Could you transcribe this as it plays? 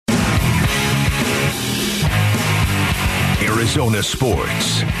Arizona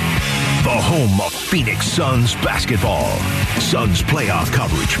sports. The home of Phoenix Suns basketball. Suns playoff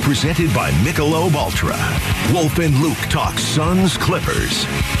coverage presented by Michelob Ultra. Wolf and Luke talk Suns Clippers.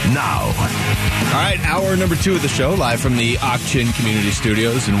 Now. All right, hour number 2 of the show, live from the Auction Community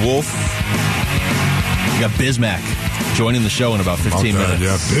Studios. And Wolf, we got Bismack joining the show in about 15 minutes.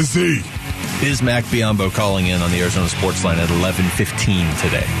 Yeah, busy. Bismack Biombo calling in on the Arizona Sports Line at 11:15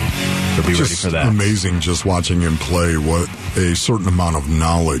 today. So be ready for that. Amazing just watching him play what a certain amount of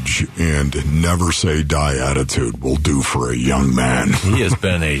knowledge and never say die attitude will do for a young man. He has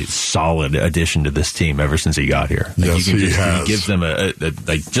been a solid addition to this team ever since he got here. Yes, he has. He gives them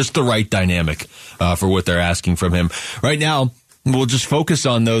just the right dynamic for what they're asking from him. Right now, we'll just focus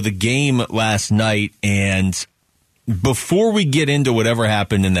on, though, the game last night. And before we get into whatever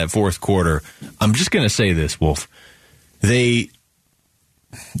happened in that fourth quarter, I'm just going to say this, Wolf.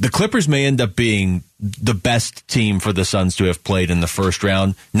 The Clippers may end up being the best team for the Suns to have played in the first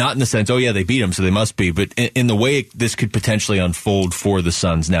round. Not in the sense, oh yeah, they beat them, so they must be, but in the way this could potentially unfold for the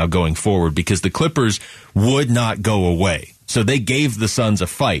Suns now going forward, because the Clippers would not go away. So they gave the Suns a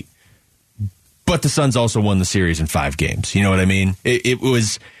fight. But the Suns also won the series in 5 games. You know what I mean? It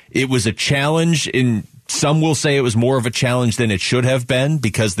was a challenge. Some will say it was more of a challenge than it should have been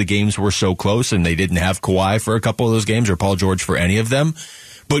because the games were so close and they didn't have Kawhi for a couple of those games or Paul George for any of them.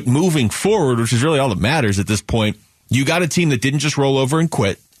 But moving forward, which is really all that matters at this point, you got a team that didn't just roll over and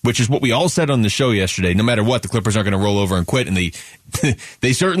quit, which is what we all said on the show yesterday. No matter what, the Clippers aren't going to roll over and quit. And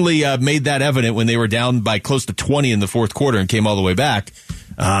they certainly made that evident when they were down by close to 20 in the fourth quarter and came all the way back.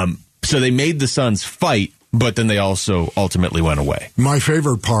 So they made the Suns fight, but then they also ultimately went away. My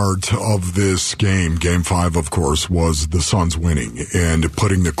favorite part of this game, Game 5, of course, was the Suns winning and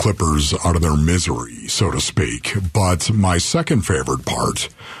putting the Clippers out of their misery, so to speak. But my second favorite part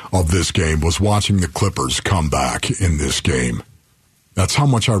of this game was watching the Clippers come back in this game. That's how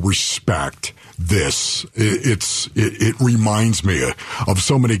much I respect this. It reminds me of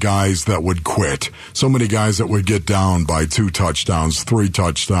so many guys that would quit, so many guys that would get down by 2 touchdowns, 3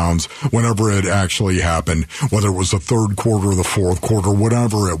 touchdowns, whenever it actually happened, whether it was the third quarter or the fourth quarter,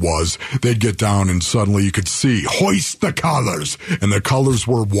 whatever it was, they'd get down and suddenly you could see, hoist the colors, and the colors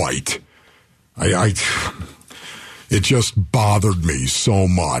were white. It just bothered me so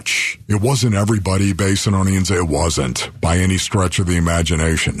much. It wasn't everybody, Basinonians. It wasn't by any stretch of the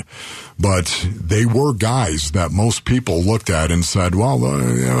imagination. But they were guys that most people looked at and said, well,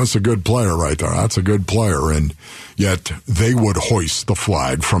 that's a good player right there. That's a good player. And yet they would hoist the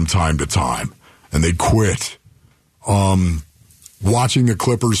flag from time to time. And they'd quit. Watching the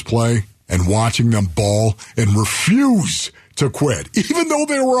Clippers play and watching them ball and refuse to quit, even though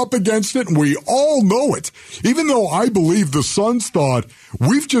they were up against it, and we all know it. Even though I believe the Suns thought,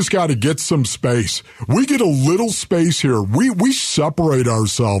 we've just got to get some space. We get a little space here. We separate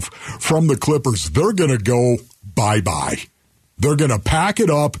ourselves from the Clippers. They're going to go bye-bye. They're going to pack it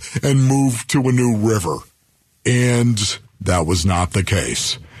up and move to a new river. And that was not the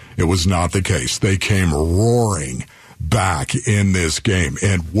case. It was not the case. They came roaring back in this game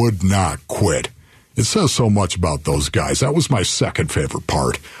and would not quit. It says so much about those guys. That was my second favorite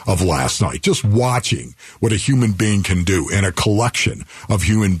part of last night. Just watching what a human being can do and a collection of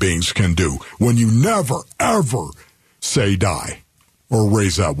human beings can do when you never, ever say die or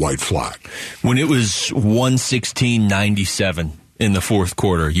raise that white flag. When it was 116-97 in the fourth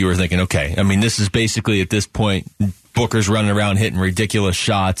quarter, you were thinking, okay, I mean, this is basically at this point, Booker's running around hitting ridiculous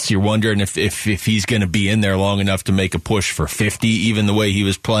shots. You're wondering if he's going to be in there long enough to make a push for 50, even the way he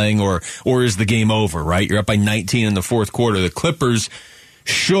was playing, or is the game over, right? You're up by 19 in the fourth quarter. The Clippers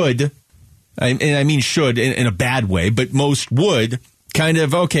should, and I mean should in a bad way, but most would kind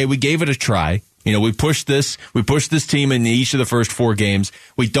of, okay, we gave it a try. You know, we pushed this team in each of the first 4 games.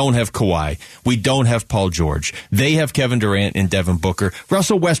 We don't have Kawhi. We don't have Paul George. They have Kevin Durant and Devin Booker.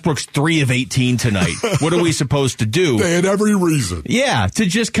 Russell Westbrook's 3 of 18 tonight. What are we supposed to do? They had every reason. Yeah, to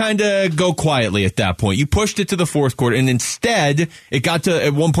just kind of go quietly at that point. You pushed it to the fourth quarter, and instead, it got to,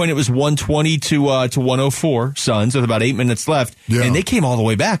 at one point, it was 120 to 104 Suns with about 8 minutes left, and they came all the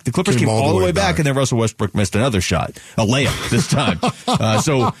way back. The Clippers came all the way back, and then Russell Westbrook missed another shot, a layup this time.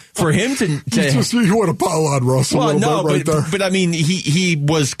 So for him to you want to pile on Russell a little bit right there. But I mean, he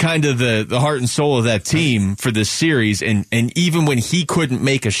was kind of the heart and soul of that team for this series, and even when he couldn't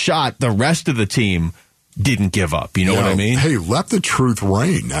make a shot, the rest of the team didn't give up. You know what I mean? Hey, let the truth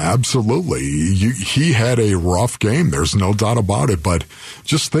reign. Absolutely. He had a rough game. There's no doubt about it. But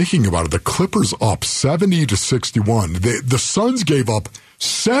just thinking about it, the Clippers up 70-61. The Suns gave up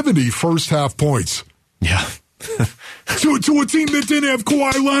 70 first half points. Yeah. to a team that didn't have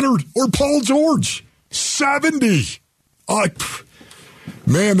Kawhi Leonard or Paul George. 70.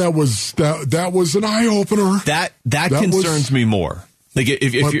 Man, that was an eye opener. That concerns me more. Like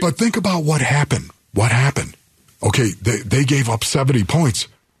but think about what happened. What happened? Okay, they gave up 70 points.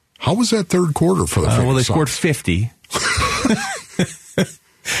 How was that third quarter for the Phoenix Well, they Suns? scored 50.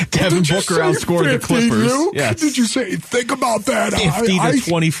 Devin Booker outscored the Clippers. Yes. Did you say? Think about that.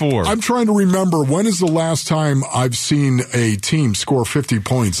 50-24. I'm trying to remember, when is the last time I've seen a team score 50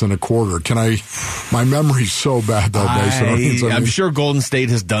 points in a quarter? My memory's so bad that day. I'm sure Golden State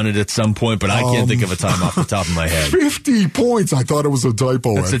has done it at some point, but I can't think of a time off the top of my head. 50 points. I thought it was a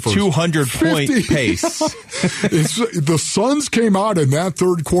typo. It's a 200-point pace. The Suns came out in that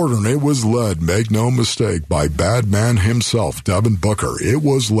third quarter, and it was led, make no mistake, by bad man himself, Devin Booker. It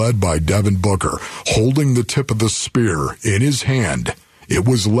was led by Devin Booker, holding the tip of the spear in his hand. It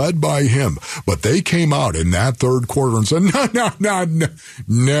was led by him. But they came out in that third quarter and said,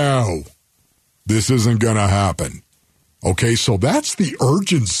 no, this isn't going to happen. Okay, so that's the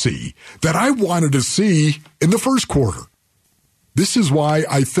urgency that I wanted to see in the first quarter. This is why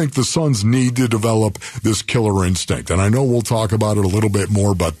I think the Suns need to develop this killer instinct. And I know we'll talk about it a little bit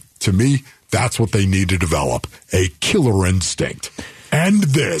more, but to me, that's what they need to develop, a killer instinct. And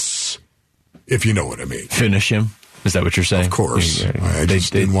this, if you know what I mean. Finish him. Is that what you're saying? Of course. I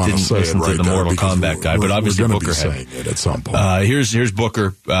just didn't want to say listen it right to the Mortal Kombat guy, but obviously we're Booker be saying it at some point. Here's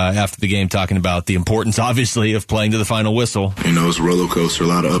Booker after the game talking about the importance, obviously, of playing to the final whistle. It's a roller coaster, a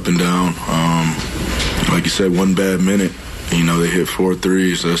lot of up and down. Like you said, one bad minute, they hit 4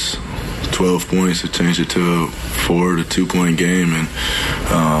 threes. That's 12 points. It changed it to a 4 to 2 point game, and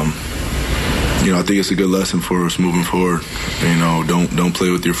I think it's a good lesson for us moving forward. Don't play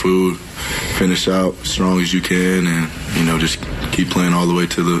with your food. Finish out as strong as you can, and just keep playing all the way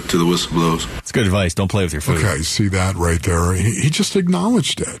to the whistle blows. It's good advice. Don't play with your food. Okay, see that right there? He just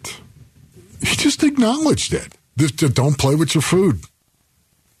acknowledged it. Don't play with your food.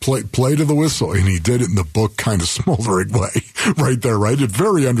 Play to the whistle, and he did it in the book kind of smoldering way, right there. Right, it's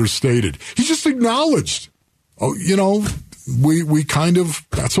very understated. He just acknowledged. We kind of,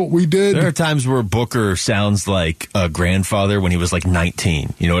 that's what we did. There are times where Booker sounds like a grandfather when he was like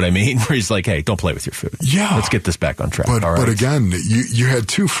 19. You know what I mean? Where he's like, hey, don't play with your food. Yeah. Let's get this back on track. But again, you had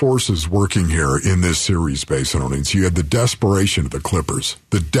two forces working here in this series, Basin Onions. You had the desperation of the Clippers.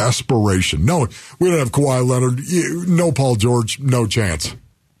 The desperation. No, we don't have Kawhi Leonard. No Paul George. No chance.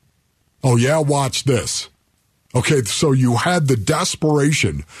 Oh, yeah? Watch this. Okay, so you had the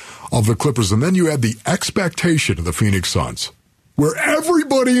desperation of the Clippers, and then you had the expectation of the Phoenix Suns, where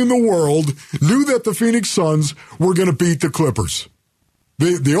everybody in the world knew that the Phoenix Suns were going to beat the Clippers.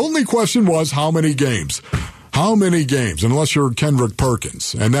 The only question was how many games? How many games? Unless you're Kendrick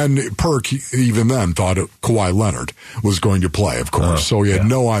Perkins. And then Perk, even then, thought Kawhi Leonard was going to play, of course. So he had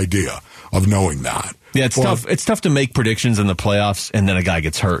no idea of knowing that. Yeah, it's tough. It's tough to make predictions in the playoffs, and then a guy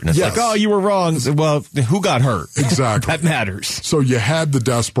gets hurt, and it's like, oh, you were wrong. Well, who got hurt? Exactly. That matters. So you had the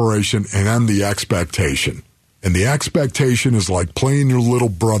desperation and then the expectation. And the expectation is like playing your little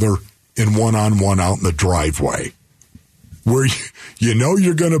brother in one-on-one out in the driveway, where you know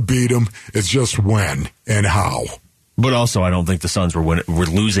you're going to beat him. It's just when and how. But also, I don't think the Suns were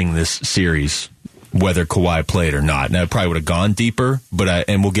losing this series whether Kawhi played or not. Now, it probably would have gone deeper,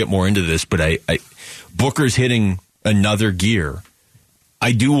 and we'll get more into this, but Booker's hitting another gear.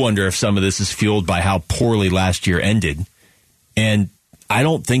 I do wonder if some of this is fueled by how poorly last year ended. And I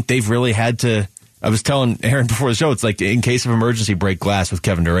don't think they've really had to. I was telling Aaron before the show, it's like in case of emergency, break glass with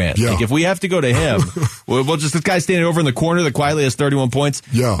Kevin Durant. Yeah. Like if we have to go to him, we'll just this guy standing over in the corner that quietly has 31 points.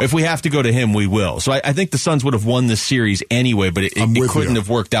 Yeah. If we have to go to him, we will. So I think the Suns would have won this series anyway, but it couldn't have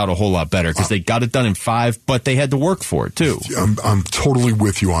worked out a whole lot better because they got it done in 5, but they had to work for it too. I'm totally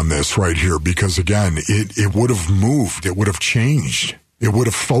with you on this right here because, again, it would have moved. It would have changed. It would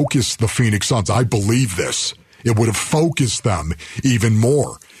have focused the Phoenix Suns. I believe this. It would have focused them even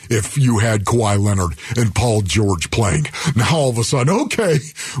more if you had Kawhi Leonard and Paul George playing. Now, all of a sudden, okay,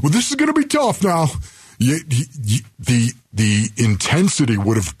 well, this is going to be tough now. The intensity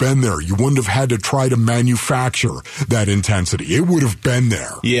would have been there. You wouldn't have had to try to manufacture that intensity. It would have been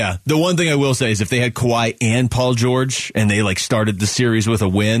there. Yeah. The one thing I will say is if they had Kawhi and Paul George and they started the series with a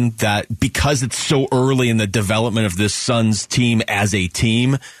win, that because it's so early in the development of this Suns team as a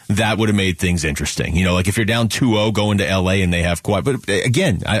team, that would have made things interesting. If you're down 2-0 going to LA and they have Kawhi. But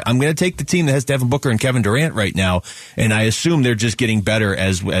again, I'm going to take the team that has Devin Booker and Kevin Durant right now, and I assume they're just getting better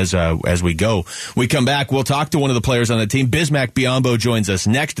as we go. We come back, we'll talk to one of the players on the team. Bismack Biyombo joins us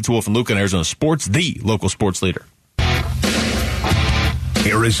next. It's Wolf and Luke on Arizona Sports, the local sports leader.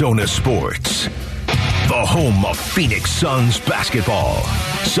 Arizona Sports, the home of Phoenix Suns basketball.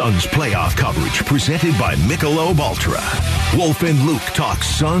 Suns playoff coverage presented by Michelob Ultra. Wolf and Luke talk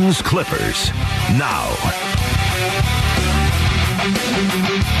Suns Clippers now.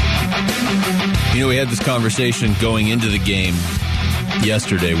 You know, we had this conversation going into the game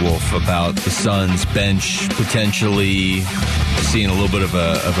yesterday, Wolf, about the Suns bench potentially seeing a little bit of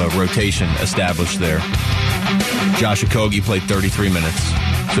a rotation established there. Josh Okogie played 33 minutes,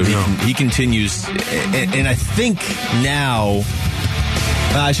 so he continues, and I think now.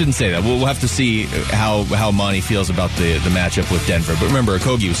 I shouldn't say that. We'll have to see how Monty feels about the matchup with Denver. But remember,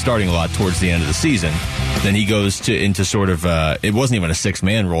 Okogie was starting a lot towards the end of the season. Then he goes into sort of it wasn't even a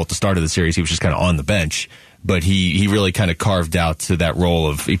 6-man role at the start of the series. He was just kind of on the bench. But he really kind of carved out to that role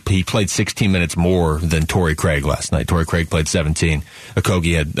of he played 16 minutes more than Torrey Craig last night. Torrey Craig played 17.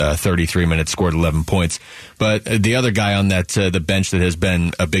 Okogie had 33 minutes, scored 11 points. But the other guy on that the bench that has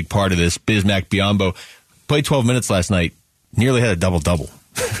been a big part of this, Bismack Biyombo, played 12 minutes last night. Nearly had a double-double.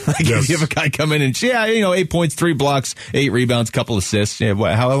 Yes. You have a guy come in and, 8 points, 3 blocks, 8 rebounds, couple assists. Yeah,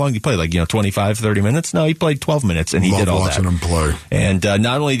 how long did he play? 25, 30 minutes? No, he played 12 minutes, and he did all that. Love watching him play. And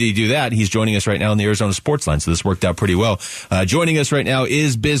not only did he do that, he's joining us right now on the Arizona Sports Line, so this worked out pretty well. Joining us right now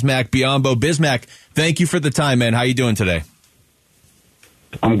is Bismack Biyombo. Bismack, thank you for the time, man. How you doing today?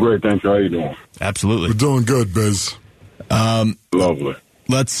 I'm great, thank you. How you doing? Absolutely. We're doing good, Biz. Lovely.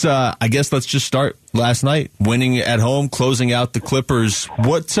 Let's just start last night, winning at home, closing out the Clippers.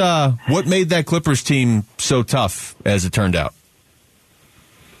 What made that Clippers team so tough, as it turned out?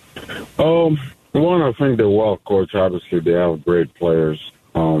 One, I think they're well coached. Obviously, they have great players,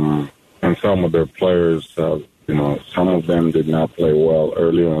 and some of their players, some of them did not play well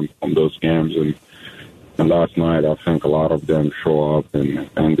early on those games, and last night I think a lot of them show up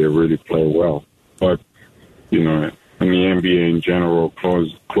and they really play well. But in the NBA in general,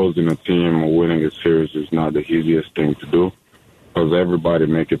 closing a team or winning a series is not the easiest thing to do because everybody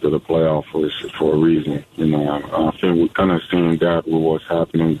make it to the playoff for a reason. I think we're kind of seeing that with what's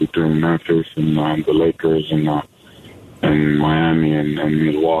happening between Memphis and the Lakers and Miami and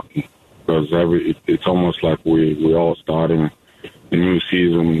Milwaukee, because it's almost like we all starting a new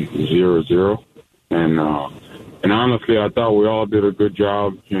season 0-0, and honestly, I thought we all did a good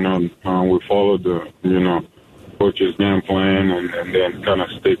job. We followed the coach's game plan and then kind of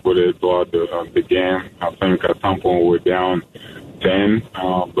stick with it throughout the game. I think at some point we're down 10,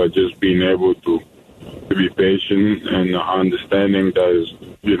 but just being able to be patient and understanding that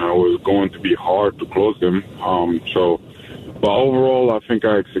it was going to be hard to close them. But overall, I think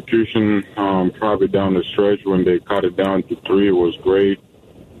our execution probably down the stretch when they cut it down to 3 was great.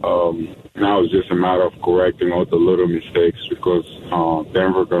 Now it's just a matter of correcting all the little mistakes because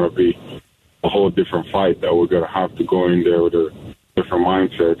Denver going to be a whole different fight that we're going to have to go in there with a different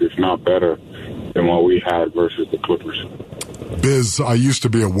mindset, if not better, than what we had versus the Clippers. Biz, I used to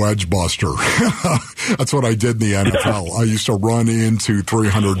be a wedge buster. That's what I did in the NFL. I used to run into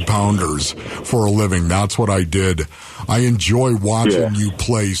 300-pounders for a living. That's what I did. I enjoy watching you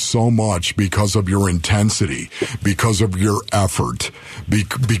play so much because of your intensity, because of your effort,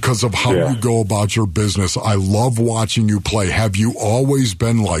 because of how you go about your business. I love watching you play. Have you always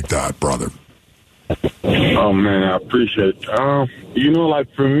been like that, brother? Oh, man, I appreciate it.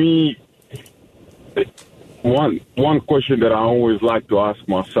 For me, one question that I always like to ask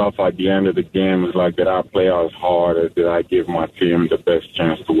myself at the end of the game is, did I play as hard or did I give my team the best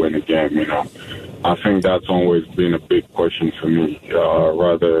chance to win the game, I think that's always been a big question for me.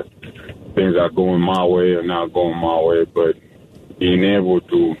 Rather things are going my way or not going my way, but being able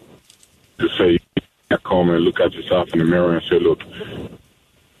to say, come and look at yourself in the mirror and say, look,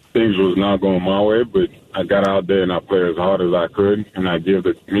 things was not going my way, but I got out there and I played as hard as I could, and I give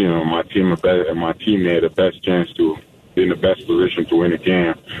my team my teammate the best chance to be in the best position to win a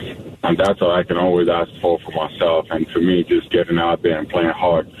game, and that's what I can always ask for myself. And for me, just getting out there and playing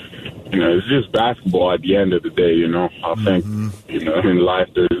hard, it's just basketball at the end of the day. I think in life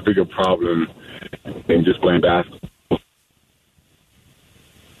there's a bigger problem than just playing basketball.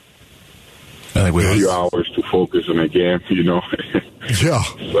 I think we a few hours to focus on a game, Yeah.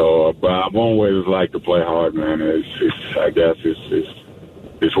 So, but I've always liked to play hard, man. I guess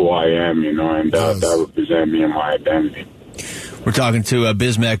it's who I am, and that represents me and my identity. We're talking to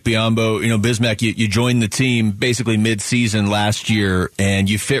Bismack Biyombo. Bismack, you joined the team basically mid-season last year, and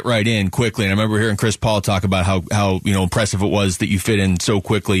you fit right in quickly. And I remember hearing Chris Paul talk about how impressive it was that you fit in so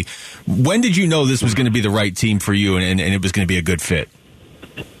quickly. When did you know this was going to be the right team for you, and it was going to be a good fit?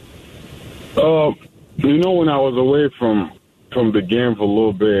 When I was away from the game for a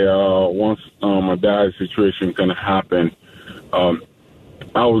little bit, once my dad's situation kind of happened,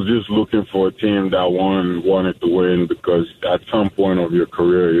 I was just looking for a team that wanted to win, because at some point of your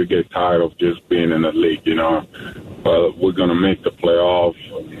career, you get tired of just being in the league, we're going to make the playoff.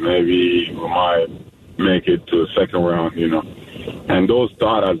 Maybe we might make it to the second round, And those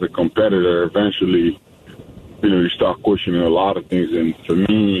thoughts as a competitor, eventually, you start questioning a lot of things. And for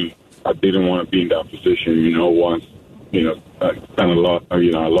me, I didn't want to be in that position, once, I kind of lost, I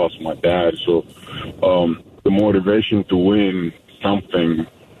lost my dad. So the motivation to win something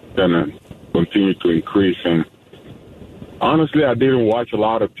gonna continue to increase. And honestly, I didn't watch a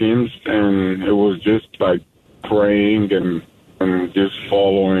lot of teams, and it was just like praying and just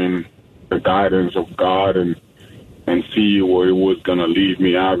following the guidance of God and see where it was gonna lead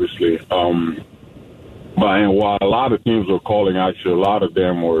me, obviously. But while a lot of teams were calling, actually a lot of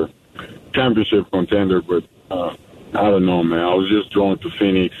them were championship contender, but I don't know, man. I was just drawn to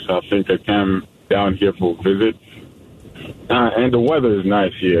Phoenix. I think I came down here for a visit. And the weather is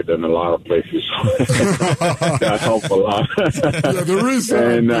nice here than a lot of places. That helps a lot. Yeah, there is.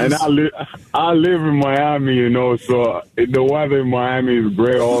 And I live in Miami, so the weather in Miami is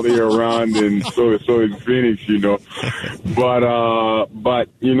great all the year round, and so is Phoenix, But I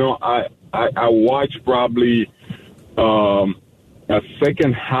watched probably a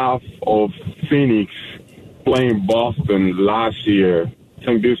second half of Phoenix playing Boston last year. I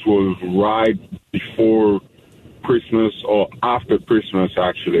think this was right before Christmas or after Christmas,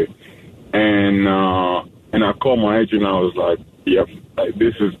 actually. And I called my agent. I was like, yep,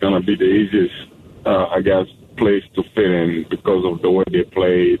 this is going to be the easiest, place to fit in because of the way they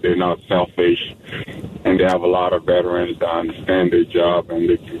play. They're not selfish, and they have a lot of veterans that understand their job and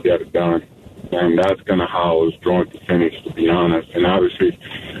they can get it done. And that's kind of how I was drawn to Phoenix, to be honest. And obviously,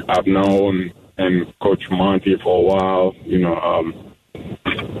 I've known and Coach Monty for a while,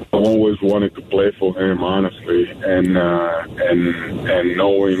 I always wanted to play for him, honestly, and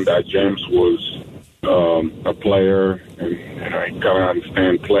knowing that James was a player, and he kind of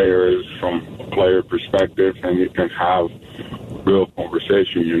understand players from a player perspective, and you can have real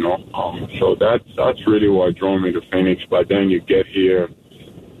conversation, So that's really what drew me to Phoenix. But then you get here,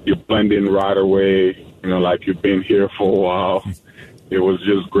 you blend in right away, like you've been here for a while. It was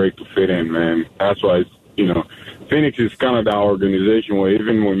just great to fit in, man. That's why, Phoenix is kind of that organization where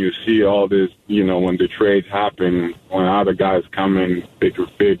even when you see all this, when the trades happen, when other guys come in, they can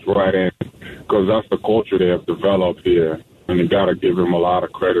fit right in, because that's the culture they have developed here, and you got to give them a lot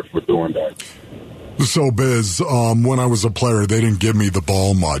of credit for doing that. So, Biz, when I was a player, they didn't give me the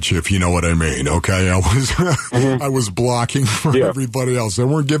ball much, if you know what I mean, okay? I was I was blocking for everybody else. They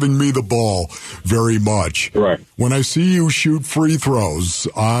weren't giving me the ball very much. Right. When I see you shoot free throws,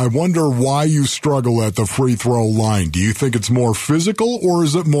 I wonder why you struggle at the free throw line. Do you think it's more physical, or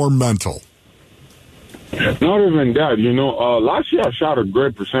is it more mental? Not even that. Last year I shot a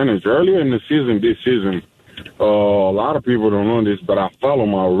great percentage. Earlier in the season, this season, a lot of people don't know this, but I fell on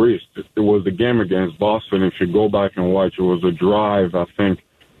my wrist. It was the game against Boston. If you go back and watch, it was a drive, I think,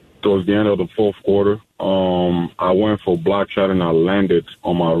 towards the end of the fourth quarter. I went for a block shot, and I landed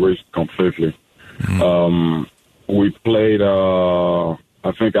on my wrist completely. We played,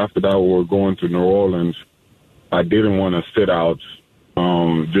 I think after that we were going to New Orleans. I didn't want to sit out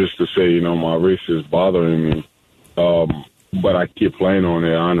just to say, my wrist is bothering me. But I keep playing on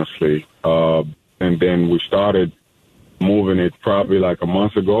it, honestly. And then we started moving it probably like a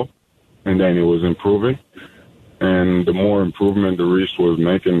month ago, and then it was improving. And the more improvement the wrist was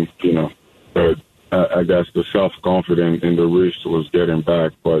making, I guess the self-confidence in the wrist was getting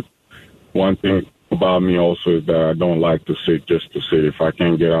back. But one thing about me also is that I don't like to sit just to sit. If I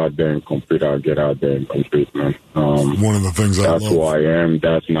can get out there and compete, I'll get out there and compete, man. One of the things that's who I am.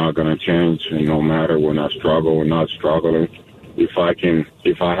 That's not going to change. And no matter when I struggle or not struggling, if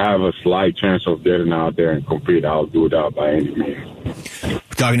I have a slight chance of getting out there and compete, I'll do that by any means.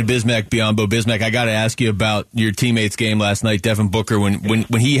 Talking to Bismack Biyombo. Bismack, I got to ask you about your teammates' game last night, Devin Booker. When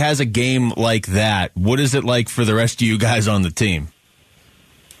he has a game like that, what is it like for the rest of you guys on the team?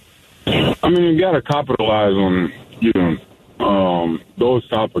 I mean, you got to capitalize on, those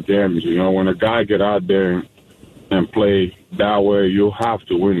type of games. When a guy get out there and play that way, you have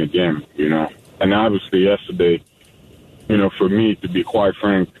to win the game, And obviously yesterday, for me, to be quite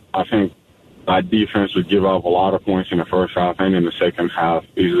frank, I think our defense would give up a lot of points in the first half and in the second half.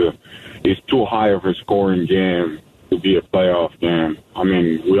 It's too high of a scoring game to be a playoff game. I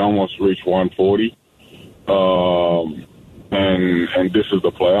mean, we almost reached 140, and this is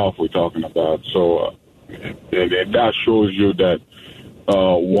the playoff we're talking about. So that shows you that,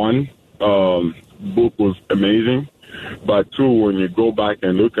 one, Book was amazing, but two, when you go back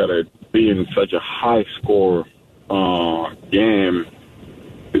and look at it, being such a high score game,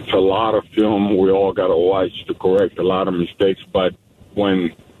 it's a lot of film we all got to watch to correct a lot of mistakes. But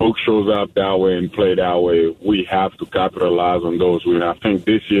when Book shows up that way and play that way, we have to capitalize on those. I think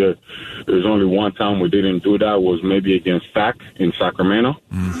this year there's only one time we didn't do that, was maybe against Sac in Sacramento,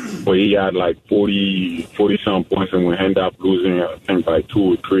 where he had like 40-some points and we end up losing, I think, by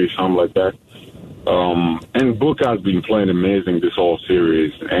 2 or 3, something like that. And Book has been playing amazing this whole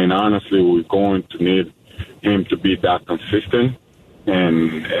series, and honestly, we're going to need him to be that consistent,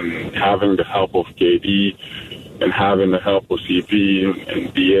 and having the help of KD and having the help of CP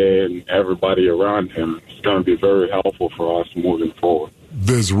and DA and everybody around him, it's going to be very helpful for us moving forward.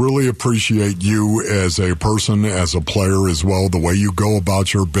 Biz, really appreciate you as a person, as a player as well, the way you go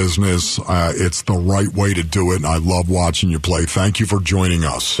about your business. It's the right way to do it, and I love watching you play. Thank you for joining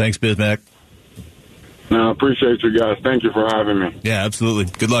us. Thanks, Bismack. No, I appreciate you guys. Thank you for having me. Yeah,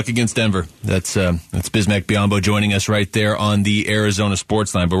 absolutely. Good luck against Denver. That's Bismack Biyombo joining us right there on the Arizona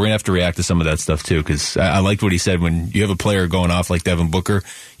Sports Line. But we're going to have to react to some of that stuff, too, because I liked what he said. When you have a player going off like Devin Booker,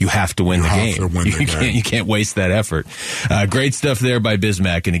 you have to win the game. You can't waste that effort. Great stuff there by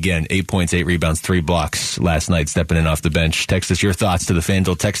Bismack. And again, 8 points, 8 rebounds, 3 blocks last night, stepping in off the bench. Text us your thoughts to the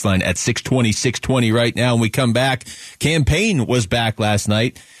FanDuel text line at 620-620 right now. When we come back, Cam Payne was back last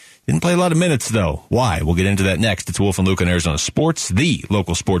night. Didn't play a lot of minutes, though. Why? We'll get into that next. It's Wolf and Luke on Arizona Sports, the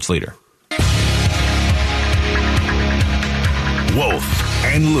local sports leader. Wolf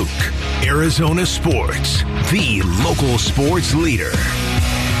and Luke, Arizona Sports, the local sports leader.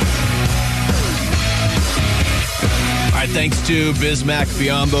 All right, thanks to Bismack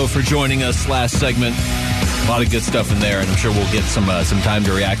Biyombo for joining us last segment. A lot of good stuff in there, and I'm sure we'll get some time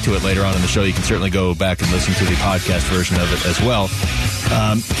to react to it later on in the show. You can certainly go back and listen to the podcast version of it as well.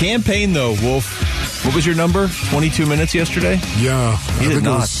 Cam Payne, though, Wolf, what was your number? 22 minutes yesterday? Yeah. He did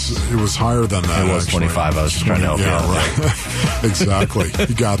not. It was higher than that. It was 25. I was just trying to help you out. Right. Exactly.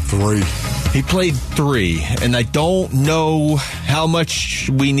 He got 3. He played 3, and I don't know how much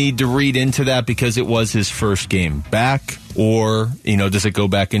we need to read into that because it was his first game back, or, does it go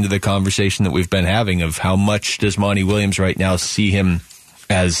back into the conversation that we've been having of how much does Monty Williams right now see him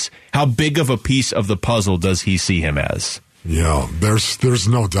as, how big of a piece of the puzzle does he see him as? Yeah, there's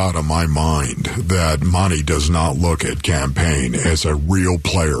no doubt in my mind that Monty does not look at Cam Payne as a real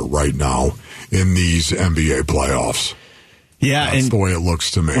player right now in these NBA playoffs. Yeah, that's the way it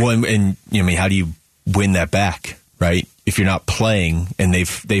looks to me. Well, and how do you win that back, right? If you're not playing, and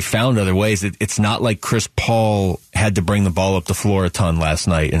they've found other ways. It's not like Chris Paul had to bring the ball up the floor a ton last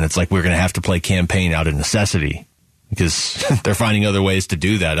night, and it's like we're going to have to play Cam Payne out of necessity because they're finding other ways to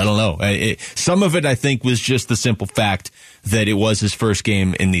do that. I don't know. Some of it, I think, was just the simple fact that it was his first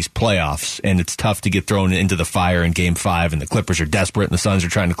game in these playoffs, and it's tough to get thrown into the fire in Game 5, and the Clippers are desperate, and the Suns are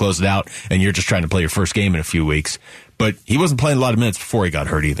trying to close it out, and you're just trying to play your first game in a few weeks. But he wasn't playing a lot of minutes before he got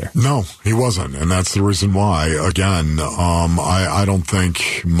hurt either. No, he wasn't, and that's the reason why. Again, I don't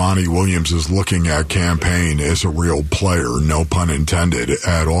think Monty Williams is looking at Cam Payne as a real player, no pun intended,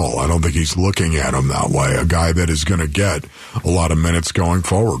 at all. I don't think he's looking at him that way, a guy that is going to get a lot of minutes going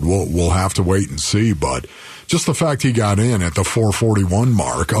forward. We'll have to wait and see, but just the fact he got in at the 4:41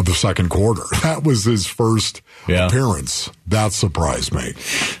 mark of the second quarter, that was his first appearance. That surprised me.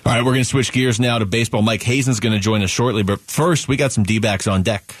 All right, we're going to switch gears now to baseball. Mike Hazen's going to join us shortly, but first, we got some D-backs on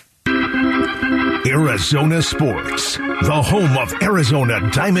deck. Arizona Sports, the home of Arizona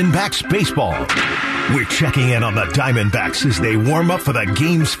Diamondbacks baseball. We're checking in on the Diamondbacks as they warm up for the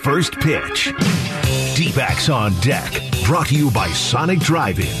game's first pitch. D-backs on deck, brought to you by Sonic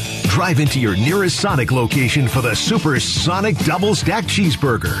Drive-In. Drive into your nearest Sonic location for the Super Sonic Double Stack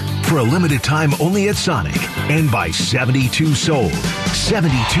Cheeseburger. For a limited time only at Sonic. And by 72 Sold.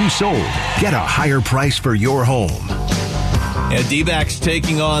 72 Sold. Get a higher price for your home. Yeah, D-backs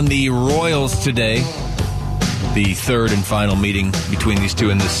taking on the Royals today. The third and final meeting between these two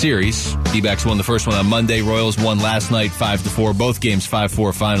in this series. D-backs won the first one on Monday. Royals won last night 5-4. Both games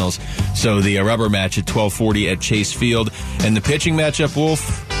 5-4 finals. So the rubber match at 12:40 at Chase Field. And the pitching matchup,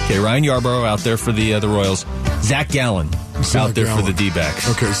 Wolf. Okay, Ryan Yarbrough out there for the Royals. Zach Gallen out there for the D-backs.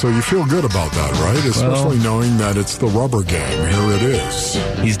 Okay, so you feel good about that, right? Especially knowing that it's the rubber game. Here it is.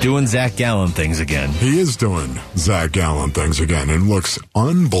 He's doing Zach Gallen things again. He is doing Zach Gallen things again and looks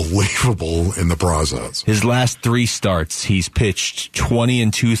unbelievable in the process. His last 3 starts, he's pitched 20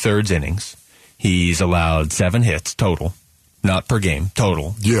 2/3 innings. He's allowed 7 hits total, not per game,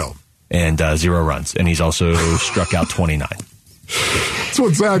 total. Yeah. And 0 runs. And he's also struck out 29. That's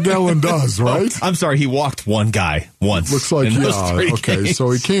what Zach Gallen does, right? I'm sorry, he walked one guy once. Looks like, okay, games.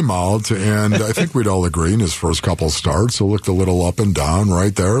 so he came out, and I think we'd all agree in his first couple starts, it looked a little up and down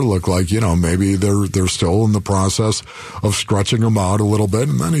right there. It looked like, maybe they're still in the process of stretching him out a little bit,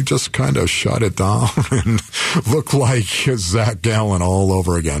 and then he just kind of shut it down and looked like Zach Gallen all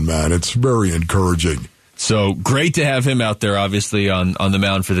over again, man. It's very encouraging. So great to have him out there, obviously, on the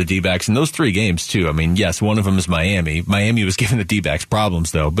mound for the D-backs. And those 3 games, too. I mean, yes, one of them is Miami. Miami was giving the D-backs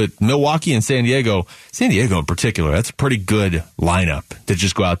problems, though. But Milwaukee and San Diego in particular, that's a pretty good lineup to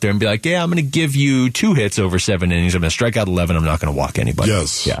just go out there and be like, yeah, I'm going to give you 2 hits over 7 innings. I'm going to strike out 11. I'm not going to walk anybody.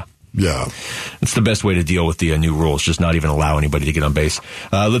 Yes. Yeah. It's the best way to deal with the new rules, just not even allow anybody to get on base.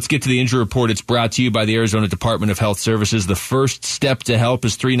 Let's get to the injury report. It's brought to you by the Arizona Department of Health Services. The first step to help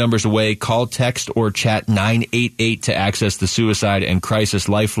is 3 numbers away. Call, text, or chat 988 to access the Suicide and Crisis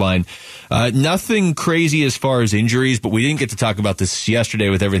Lifeline. Nothing crazy as far as injuries, but we didn't get to talk about this yesterday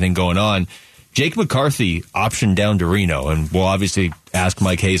with everything going on. Jake McCarthy optioned down to Reno, and we'll obviously ask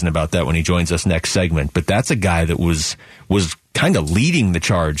Mike Hazen about that when he joins us next segment. But that's a guy that was kind of leading the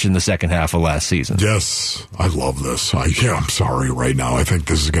charge in the second half of last season. Yes, I love this. I'm sorry right now. I think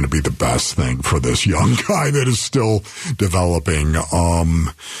this is going to be the best thing for this young guy that is still developing.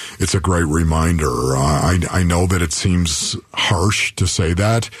 It's a great reminder. I know that it seems harsh to say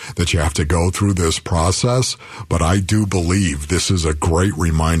that you have to go through this process, but I do believe this is a great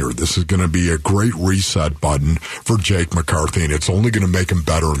reminder. This is going to be a great reset button for Jake McCarthy, and it's only going to make him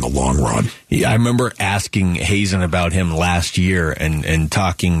better in the long run. Yeah, I remember asking Hazen about him last year and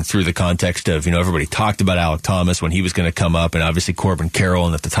talking through the context of, everybody talked about Alec Thomas when he was going to come up, and obviously Corbin Carroll,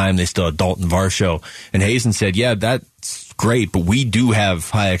 and at the time they still had Dalton Varsho. And Hazen said, yeah, that's great, but we do have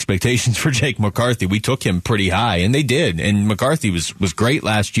high expectations for Jake McCarthy. We took him pretty high, and they did. And McCarthy was great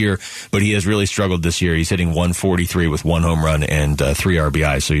last year, but he has really struggled this year. He's hitting 143 with 1 home run and 3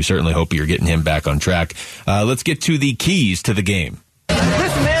 RBIs, so you certainly hope you're getting him back on track. Let's get to the keys to the game.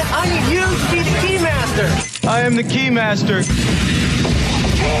 Listen, man, I need you to be the key master. I am the key master.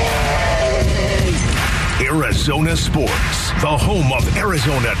 Arizona Sports, the home of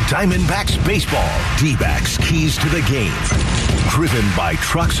Arizona Diamondbacks baseball. D-backs keys to the game. Driven by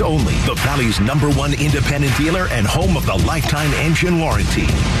Trucks Only, the Valley's #1 independent dealer and home of the lifetime engine warranty.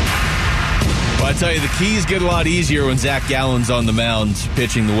 Well, I tell you, the keys get a lot easier when Zach Gallen's on the mound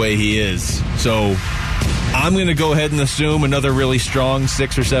pitching the way he is. So I'm going to go ahead and assume another really strong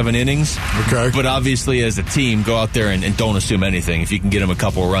 6 or 7 innings. Okay. But obviously, as a team, go out there and don't assume anything. If you can get him a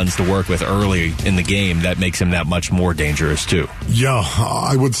couple of runs to work with early in the game, that makes him that much more dangerous, too. Yeah,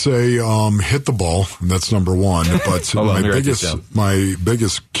 I would say hit the ball. That's number 1. But my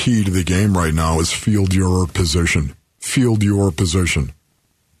biggest key to the game right now is field your position. Field your position.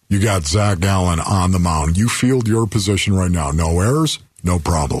 You got Zach Gallen on the mound. You field your position right now. No errors, no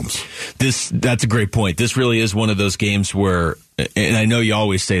problems. That's a great point. This really is one of those games where, and I know you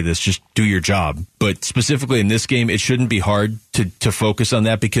always say this, just do your job. But specifically in this game, it shouldn't be hard to focus on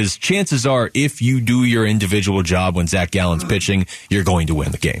that, because chances are, if you do your individual job when Zach Gallen's pitching, you're going to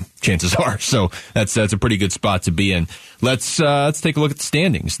win the game. Chances are. So that's a pretty good spot to be in. Let's take a look at the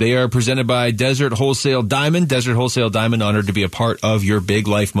standings. They are presented by Desert Wholesale Diamond. Desert Wholesale Diamond, honored to be a part of your big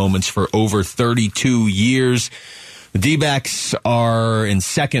life moments for over 32 years. The D-backs are in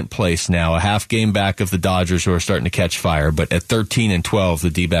second place now, a half game back of the Dodgers, who are starting to catch fire. But at 13-12, the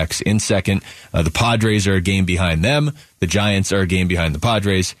D-backs in second. The Padres are a game behind them. The Giants are a game behind the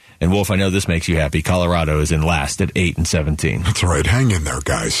Padres. And Wolf, I know this makes you happy. Colorado is in last at 8-17. That's right. Hang in there,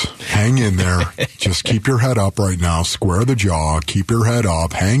 guys. Hang in there. Just keep your head up right now. Square the jaw. Keep your head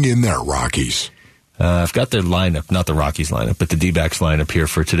up. Hang in there, Rockies. I've got their lineup, not the Rockies lineup, but the D-backs lineup here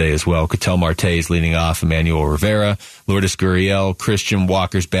for today as well. Ketel Marte is leading off, Emmanuel Rivera, Lourdes Gurriel, Christian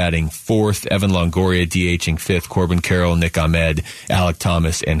Walker's batting 4th, Evan Longoria DHing 5th, Corbin Carroll, Nick Ahmed, Alec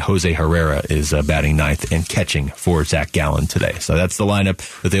Thomas, and Jose Herrera is batting 9th and catching for Zach Gallen today. So that's the lineup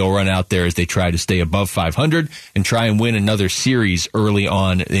that they'll run out there as they try to stay above 500 and try and win another series early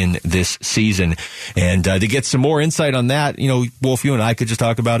on in this season. And to get some more insight on that, Wolf, you and I could just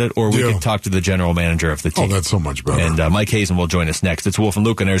talk about it, or we could talk to the general manager of the team. Oh, that's so much better. And Mike Hazen will join us next. It's Wolf and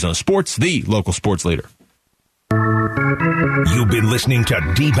Luke on Arizona Sports, the local sports leader. You've been listening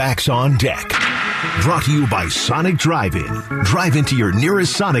to D-backs on Deck. Brought to you by Sonic Drive-In. Drive into your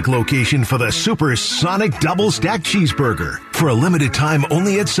nearest Sonic location for the Super Sonic Double Stack Cheeseburger. For a limited time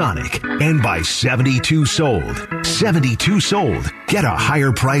only at Sonic. And by 72 Sold. 72 Sold. Get a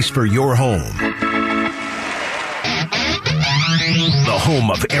higher price for your home. The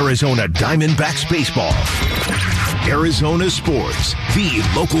home of Arizona Diamondbacks baseball. Arizona Sports, the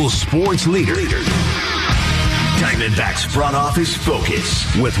local sports leader. Diamondbacks front office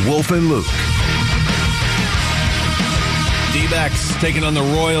focus with Wolf and Luke. D-backs taking on the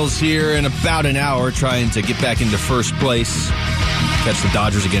Royals here in about an hour, trying to get back into first place. Catch the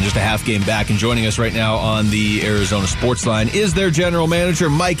Dodgers again, just a half game back. And joining us right now on the Arizona Sports Line is their general manager,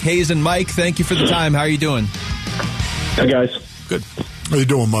 Mike Hazen. Mike, thank you for the time. How are you doing? Hey, guys. Good. How you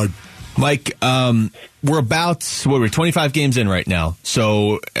doing, Mike? Mike, we're about 25 games in right now,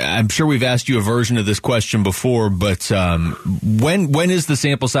 so I'm sure we've asked you a version of this question before, but when is the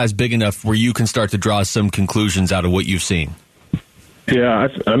sample size big enough where you can start to draw some conclusions out of what you've seen? Yeah,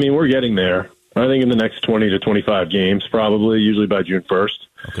 I mean, we're getting there. I think in the next 20 to 25 games, probably, usually by June 1st,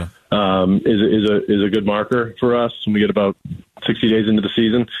 okay. is a good marker for us when we get about 60 days into the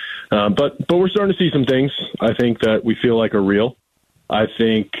season. But we're starting to see some things, I think, that we feel like are real. I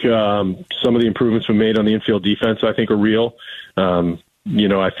think some of the improvements we made on the infield defense, I think, are real.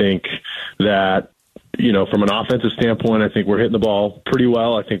 I think that, from an offensive standpoint, I think we're hitting the ball pretty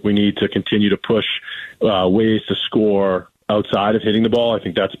well. I think we need to continue to push ways to score outside of hitting the ball. I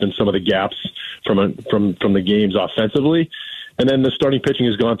think that's been some of the gaps from the games offensively. And then the starting pitching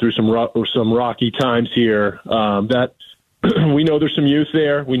has gone through some rocky times here that we know there's some youth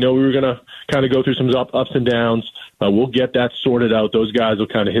there. We know we were going to kind of go through some ups and downs. We'll get that sorted out. Those guys will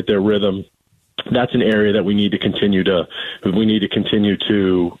kind of hit their rhythm. That's an area that we need to continue to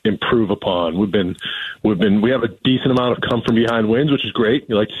improve upon. We have a decent amount of come from behind wins, which is great.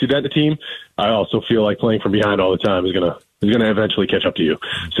 You like to see that in the team. I also feel like playing from behind all the time is going to eventually catch up to you.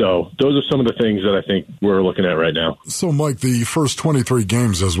 So those are some of the things that I think we're looking at right now. So, Mike, the first 23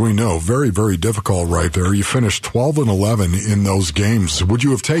 games, as we know, very, very difficult right there. You finished 12-11 in those games. Would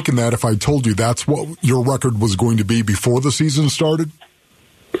you have taken that if I told you that's what your record was going to be before the season started?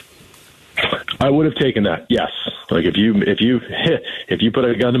 I would have taken that. Yes. Like if you put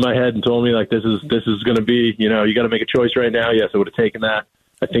a gun to my head and told me like this is going to be, you got to make a choice right now. Yes, I would have taken that.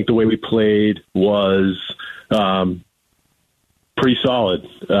 I think the way we played was pretty solid.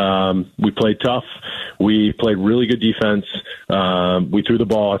 We played tough. We played really good defense. We threw the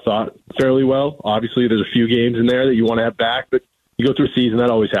ball, I thought, fairly well. Obviously, there's a few games in there that you want to have back, but you go through a season,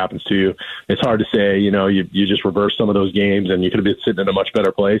 that always happens to you. It's hard to say, you just reverse some of those games and you could have been sitting in a much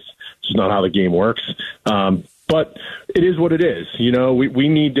better place. It's just not how the game works. But it is what it is. We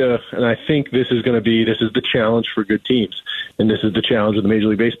need to, and I think this is the challenge for good teams. And this is the challenge of the Major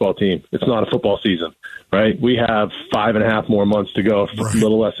League Baseball team. It's not a football season, right? We have 5.5 more months to go, right. A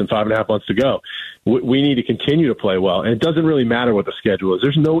little less than 5.5 months to go. We need to continue to play well. And it doesn't really matter what the schedule is.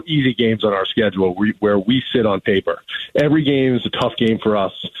 There's no easy games on our schedule where we sit on paper. Every game is a tough game for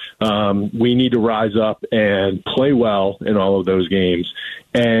us. We need to rise up and play well in all of those games.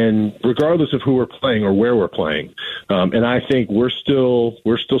 And regardless of who we're playing or where we're playing. And I think we're still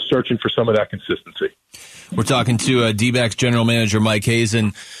searching for some of that consistency. We're talking to D-backs general manager Mike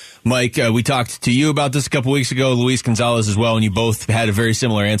Hazen. Mike, we talked to you about this a couple weeks ago, Luis Gonzalez as well, and you both had a very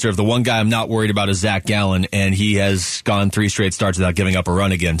similar answer of the one guy I'm not worried about is Zach Gallen, and he has gone 3 straight starts without giving up a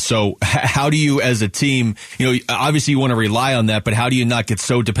run again. So how do you as a team, obviously you want to rely on that, but how do you not get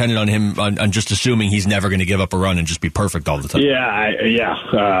so dependent on him, on just assuming he's never going to give up a run and just be perfect all the time?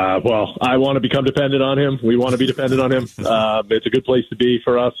 Well, I want to become dependent on him. We want to be dependent on him. It's a good place to be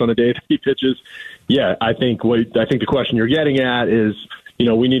for us on a day that he pitches. Yeah, I think the question you're getting at is,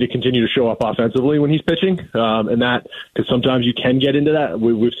 we need to continue to show up offensively when he's pitching, and that because sometimes you can get into that.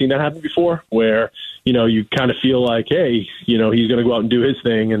 We've seen that happen before, where you kind of feel like, hey, he's going to go out and do his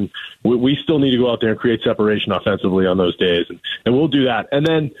thing, and we still need to go out there and create separation offensively on those days, and we'll do that. And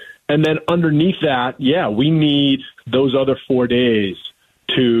then underneath that, we need those other 4 days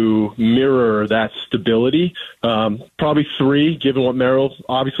to mirror that stability. Probably 3, given what Merrill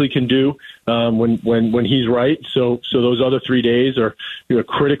obviously can do when he's right. So those other 3 days are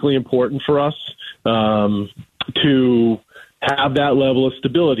critically important for us to have that level of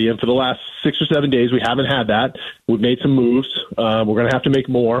stability. And for the last 6 or 7 days, we haven't had that. We've made some moves. We're going to have to make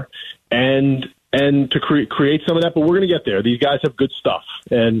more and to create some of that. But we're going to get there. These guys have good stuff,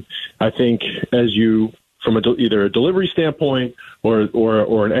 and I think from either a delivery standpoint or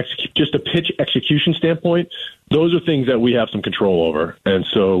just a pitch execution standpoint, those are things that we have some control over. And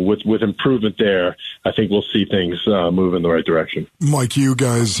so with improvement there, I think we'll see things move in the right direction. Mike, you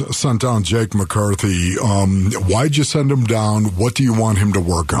guys sent down Jake McCarthy. Why'd you send him down? What do you want him to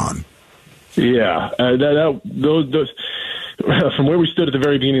work on? Yeah, those from where we stood at the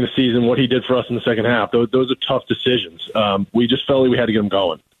very beginning of the season, what he did for us in the second half, those are tough decisions. We just felt like we had to get him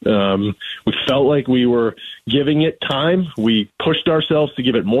going. We felt like we were giving it time. We pushed ourselves to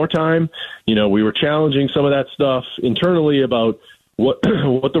give it more time. We were challenging some of that stuff internally about what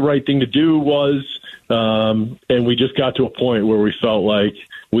what the right thing to do was, and we just got to a point where we felt like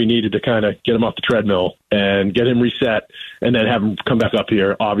we needed to kind of get him off the treadmill and get him reset and then have him come back up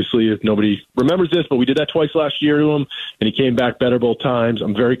here. Obviously, if nobody remembers this, but we did that twice last year to him, and he came back better both times.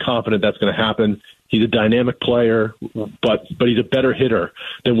 I'm very confident that's going to happen. He's a dynamic player, but he's a better hitter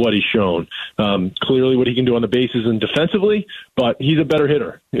than what he's shown. Clearly what he can do on the bases and defensively, but he's a better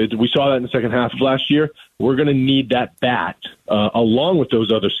hitter. We saw that in the second half of last year. We're going to need that bat along with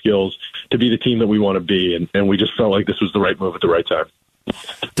those other skills to be the team that we want to be, and we just felt like this was the right move at the right time.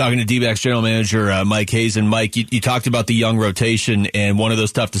 Talking to D-backs general manager Mike Hazen. Mike, you talked about the young rotation, and one of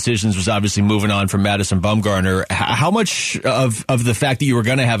those tough decisions was obviously moving on from Madison Bumgarner. How much of the fact that you were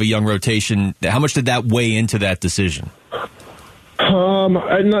going to have a young rotation, how much did that weigh into that decision? Not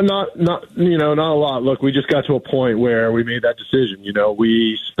a lot. Look, we just got to a point where we made that decision.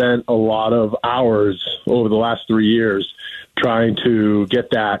 We spent a lot of hours over the last 3 years trying to get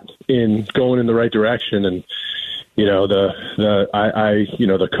that going in the right direction, and the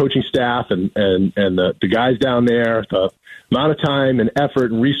coaching staff and the guys down there, the amount of time and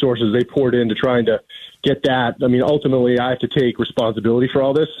effort and resources they poured into trying to get that. I mean, ultimately, I have to take responsibility for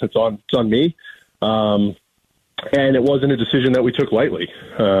all this. It's on me. And it wasn't a decision that we took lightly.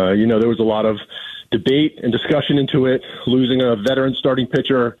 There was a lot of debate and discussion into it. Losing a veteran starting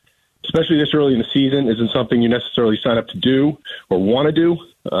pitcher, especially this early in the season, isn't something you necessarily sign up to do or want to do.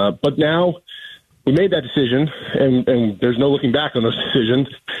 But now we made that decision, and there's no looking back on those decisions,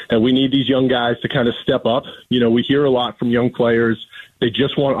 and we need these young guys to kind of step up. We hear a lot from young players. They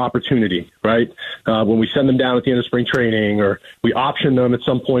just want opportunity, right? When we send them down at the end of spring training or we option them at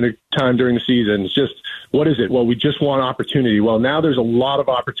some point in time during the season, it's just, what is it? Well, we just want opportunity. Well, now there's a lot of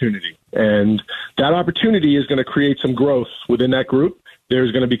opportunity, and that opportunity is going to create some growth within that group.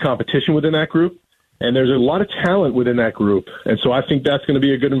 There's going to be competition within that group, and there's a lot of talent within that group. And so I think that's going to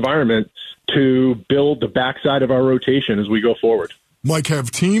be a good environment to build the backside of our rotation as we go forward. Mike, have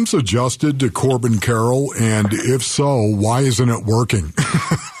teams adjusted to Corbin Carroll? And if so, why isn't it working?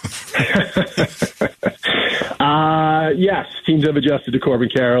 Yes, teams have adjusted to Corbin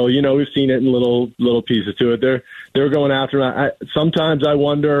Carroll. We've seen it in little pieces to it. They're going after him. Sometimes I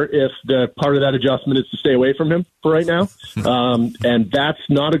wonder if the part of that adjustment is to stay away from him for right now. And that's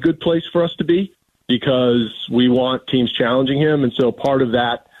not a good place for us to be, because we want teams challenging him. And so part of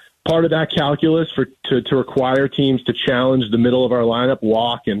that calculus to require teams to challenge the middle of our lineup,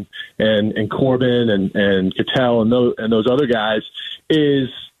 Walk and Corbin and Cattell and those other guys, is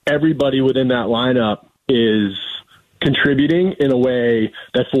everybody within that lineup is contributing in a way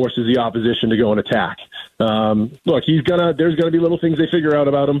that forces the opposition to go and attack. Look, there's gonna be little things they figure out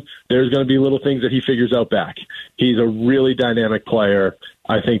about him. There's gonna be little things that he figures out back. He's a really dynamic player.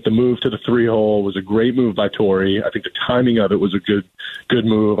 I think the move to the 3-hole was a great move by Torrey. I think the timing of it was a good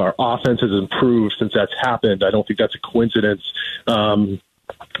move. Our offense has improved since that's happened. I don't think that's a coincidence. And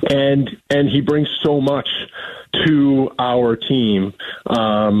he brings so much to our team.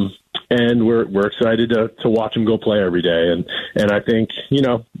 And we're excited to watch him go play every day. And I think,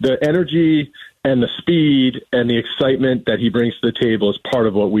 the energy and the speed and the excitement that he brings to the table is part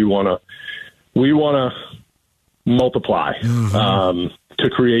of what we want to multiply, to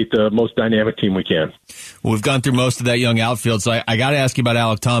create the most dynamic team we can. Well, we've gone through most of that young outfield, so I got to ask you about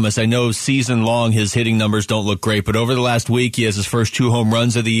Alek Thomas. I know season long his hitting numbers don't look great, but over the last week he has his first 2 home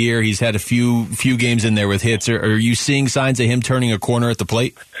runs of the year. He's had a few games in there with hits. Are you seeing signs of him turning a corner at the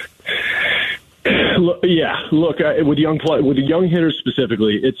plate? Yeah. Look, with the young hitters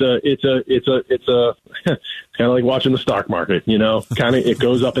specifically, it's kind of like watching the stock market. It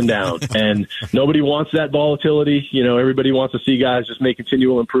goes up and down, and nobody wants that volatility. Everybody wants to see guys just make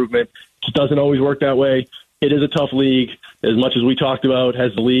continual improvement. It just doesn't always work that way. It is a tough league. As much as we talked about,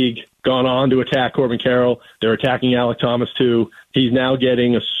 has the league gone on to attack Corbin Carroll? They're attacking Alek Thomas too. He's now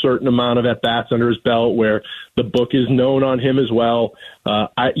getting a certain amount of at-bats under his belt where the book is known on him as well.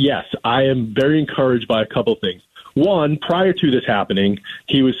 Yes, I am very encouraged by a couple things. One, prior to this happening,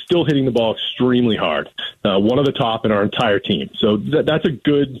 he was still hitting the ball extremely hard, one of the top in our entire team. So that's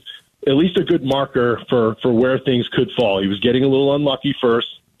at least a good marker for where things could fall. He was getting a little unlucky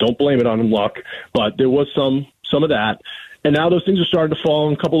first. Don't blame it on luck, but there was some of that. And now those things are starting to fall,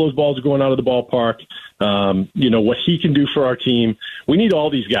 and a couple of those balls are going out of the ballpark. What he can do for our team, we need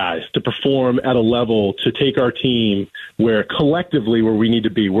all these guys to perform at a level to take our team where we need to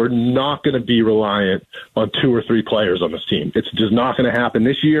be. We're not going to be reliant on 2 or 3 players on this team. It's just not going to happen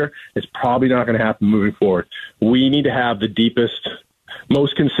this year. It's probably not going to happen moving forward. We need to have the deepest,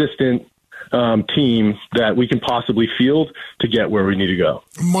 most consistent team that we can possibly field to get where we need to go.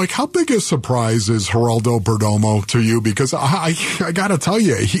 Mike, how big a surprise is Geraldo Perdomo to you? Because I got to tell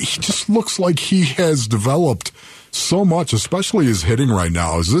you, he just looks like he has developed so much, especially his hitting right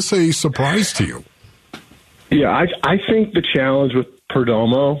now. Is this a surprise to you? Yeah, I think the challenge with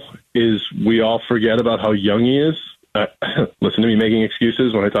Perdomo is we all forget about how young he is. Listen to me making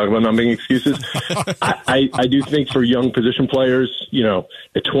excuses when I talk about not making excuses. I do think for young position players,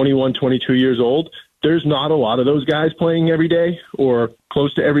 at 21, 22 years old, there's not a lot of those guys playing every day or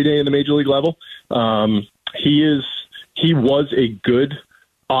close to every day in the major league level. He was a good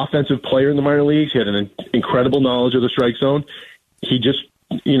offensive player in the minor leagues. He had an incredible knowledge of the strike zone. He just,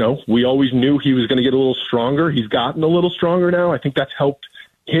 we always knew he was going to get a little stronger. He's gotten a little stronger now. I think that's helped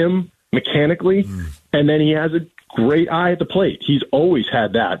him mechanically. And then he has a great eye at the plate. He's always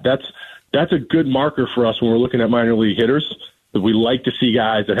had that. That's a good marker for us when we're looking at minor league hitters. That we like to see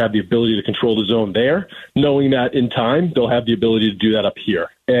guys that have the ability to control the zone there, knowing that in time they'll have the ability to do that up here.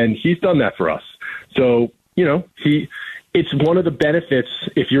 And he's done that for us. So, it's one of the benefits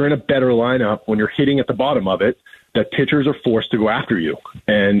if you're in a better lineup when you're hitting at the bottom of it, that pitchers are forced to go after you.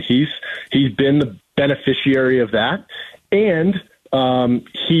 And he's been the beneficiary of that. And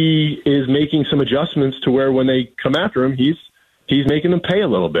he is making some adjustments to where when they come after him, he's making them pay a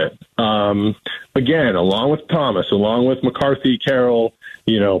little bit. Again, along with Thomas, along with McCarthy, Carroll,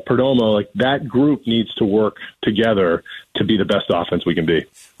 Perdomo, like that group needs to work together to be the best offense we can be.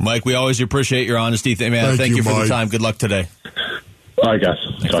 Mike, we always appreciate your honesty. Thank you for Mike. the time. Good luck today. All right, guys.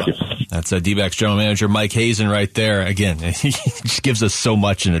 Talk to you. That's D-backs general manager Mike Hazen right there. Again, he just gives us so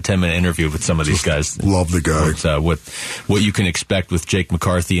much in a 10-minute interview with some of these guys. Love the guy. What you can expect with Jake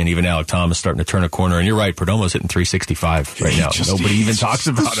McCarthy and even Alec Thomas starting to turn a corner. And you're right, Perdomo's hitting 365 right now. Nobody even talks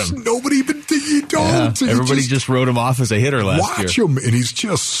about him. Nobody even you don't. Everybody just wrote him off as a hitter last year. Watch him, and he's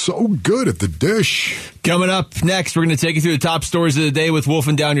just so good at the dish. Coming up next, we're going to take you through the top stories of the day with Wolf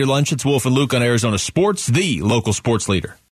and Down Your Lunch. It's Wolf and Luke on Arizona Sports, the local sports leader.